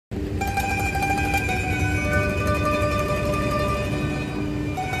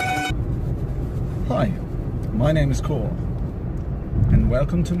My name is Cor, and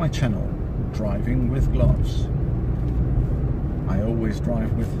welcome to my channel, Driving with Gloves. I always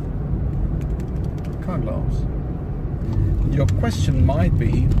drive with car gloves. Your question might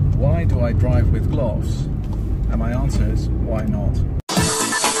be, why do I drive with gloves? And my answer is, why not?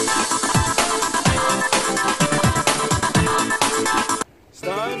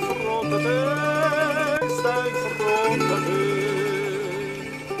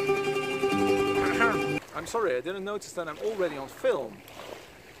 I'm sorry, I didn't notice that I'm already on film.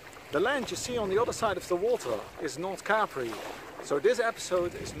 The land you see on the other side of the water is not Capri. So this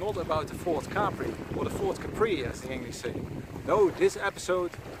episode is not about the Ford Capri, or the Ford Capri as the English say. No, this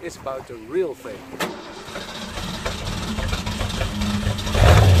episode is about the real thing.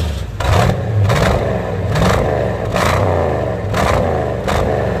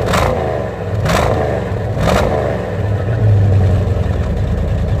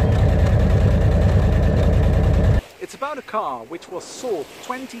 It's about a car which was sold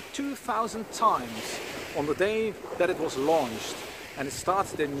 22,000 times on the day that it was launched, and it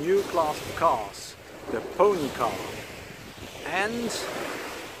started a new class of cars, the pony car. And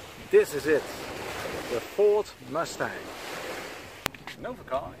this is it, the Ford Mustang.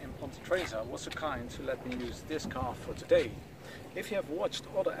 Novacar in Ponte Tresa was so kind to let me use this car for today. If you have watched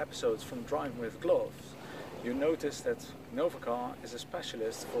other episodes from Driving with Gloves, you notice that Novacar is a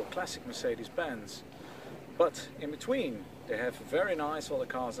specialist for classic Mercedes-Benz. But in between, they have very nice other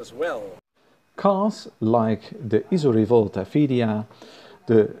cars as well. Cars like the Isorivolta Fidia,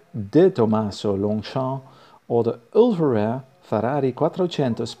 the De Tomaso Longchamp or the ultra-rare Ferrari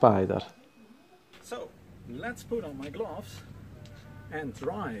 400 Spider. So, let's put on my gloves and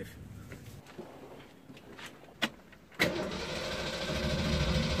drive.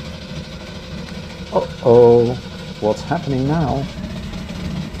 Uh-oh, what's happening now?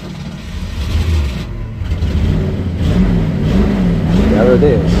 There it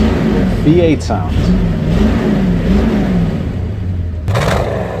is, the V8 sound.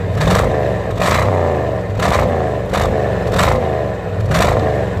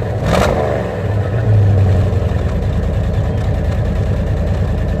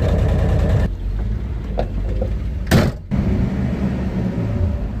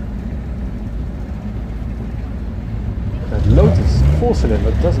 That Lotus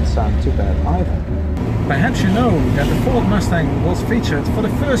 4-cylinder doesn't sound too bad either. Perhaps you know that the Ford Mustang was featured for the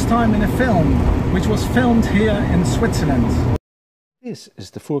first time in a film, which was filmed here in Switzerland. This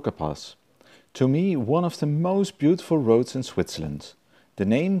is the Furka Pass. To me, one of the most beautiful roads in Switzerland. The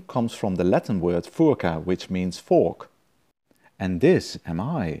name comes from the Latin word Furka, which means fork. And this am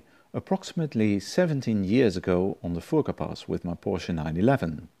I, approximately 17 years ago on the Furka Pass with my Porsche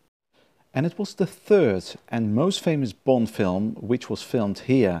 911. And it was the third and most famous Bond film which was filmed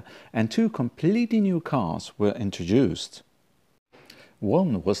here, and two completely new cars were introduced.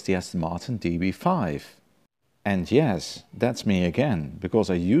 One was the Aston Martin DB5. And yes, that's me again, because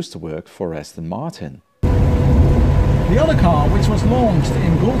I used to work for Aston Martin. The other car, which was launched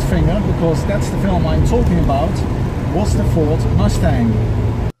in Goldfinger, because that's the film I'm talking about, was the Ford Mustang.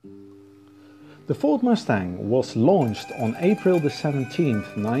 The Ford Mustang was launched on April the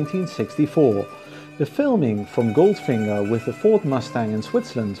 17th, 1964. The filming from Goldfinger with the Ford Mustang in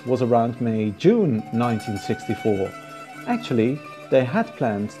Switzerland was around May-June 1964. Actually, they had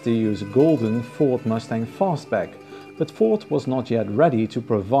planned to use a golden Ford Mustang Fastback, but Ford was not yet ready to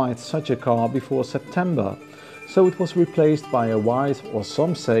provide such a car before September, so it was replaced by a white, or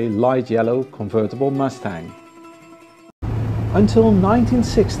some say light yellow, convertible Mustang. Until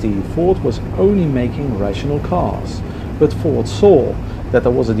 1960, Ford was only making rational cars, but Ford saw that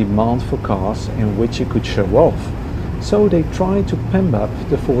there was a demand for cars in which it could show off, so they tried to pimp up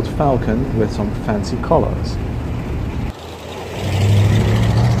the Ford Falcon with some fancy colors.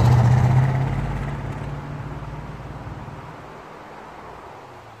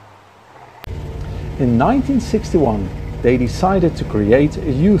 In 1961, they decided to create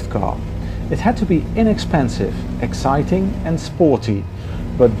a youth car. It had to be inexpensive, exciting and sporty,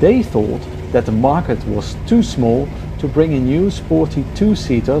 but they thought that the market was too small to bring a new sporty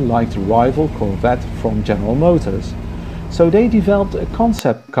two-seater like the rival Corvette from General Motors. So they developed a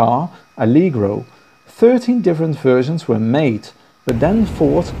concept car, Allegro. 13 different versions were made, but then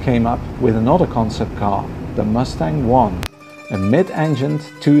Ford came up with another concept car, the Mustang One, a mid-engined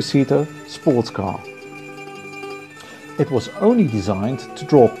two-seater sports car. It was only designed to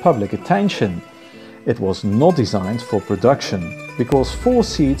draw public attention. It was not designed for production, because 4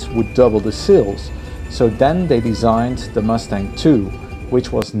 seats would double the sales, so then they designed the Mustang II,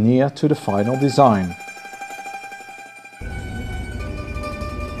 which was near to the final design.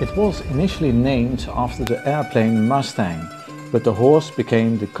 It was initially named after the airplane Mustang, but the horse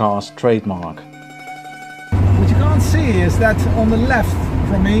became the car's trademark. What you can't see is that on the left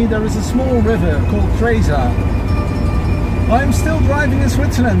from me there is a small river called Tresa. I'm still driving in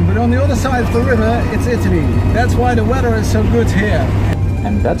Switzerland, but on the other side of the river it's Italy. That's why the weather is so good here.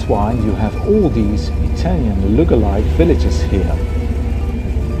 And that's why you have all these Italian look-alike villages here.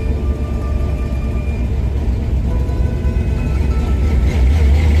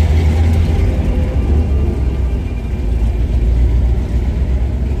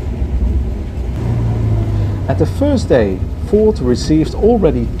 At the first day, Ford received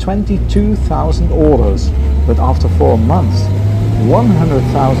already 22,000 orders, but after 4 months,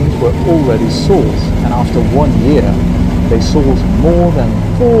 100,000 were already sold, and after 1 year, they sold more than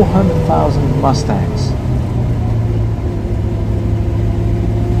 400,000 Mustangs.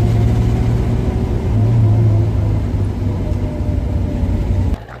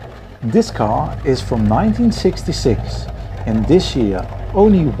 This car is from 1966, and this year,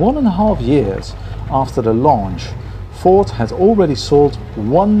 only 1.5 years after the launch, Ford had already sold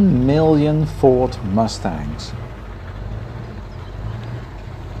 1 million Ford Mustangs.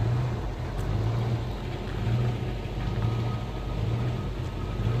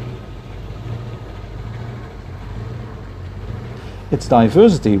 Its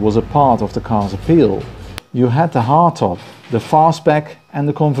diversity was a part of the car's appeal. You had the hardtop, the fastback and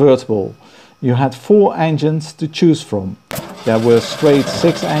the convertible. You had 4 engines to choose from. There were straight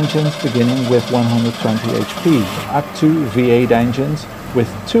 6 engines beginning with 120 HP, up to V8 engines with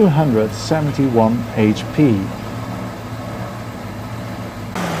 271 HP.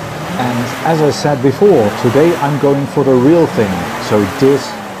 And as I said before, today I'm going for the real thing, so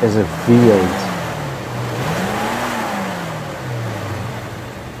this is a V8.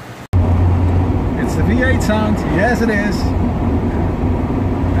 It's the V8 sound, yes it is,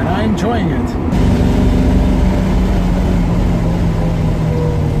 and I'm enjoying it.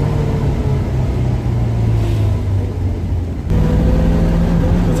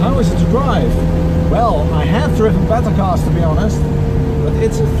 How is it to drive? Well, I have driven better cars to be honest, but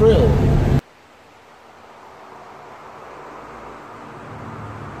it's a thrill.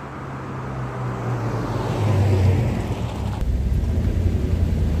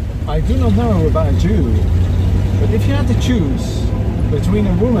 I do not know about you, but if you had to choose between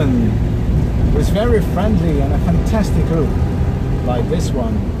a woman who is very friendly and a fantastic cook, like this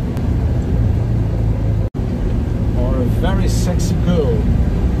one, or a very sexy girl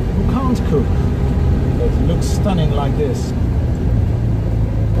who can't cook, but looks stunning like this,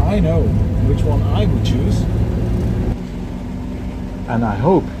 I know which one I would choose. And I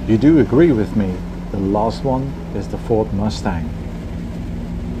hope you do agree with me, the last one is the Ford Mustang.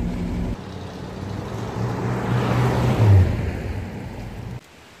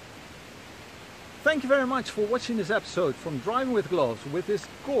 Thank you very much for watching this episode from Driving with Gloves with this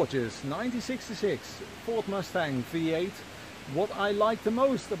gorgeous 1966 Ford Mustang V8. What I like the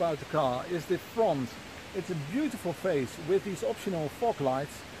most about the car is the front. It's a beautiful face with these optional fog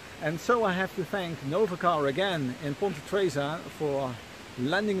lights, and so I have to thank Novacar again in Ponte Tresa for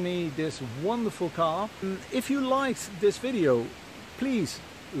lending me this wonderful car. If you liked this video, please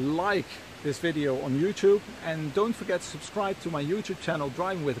like this video on YouTube, and don't forget to subscribe to my YouTube channel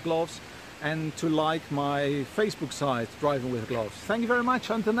Driving with Gloves, and to like my Facebook site Driving with Gloves. Thank you very much,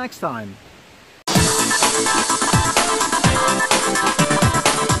 until next time.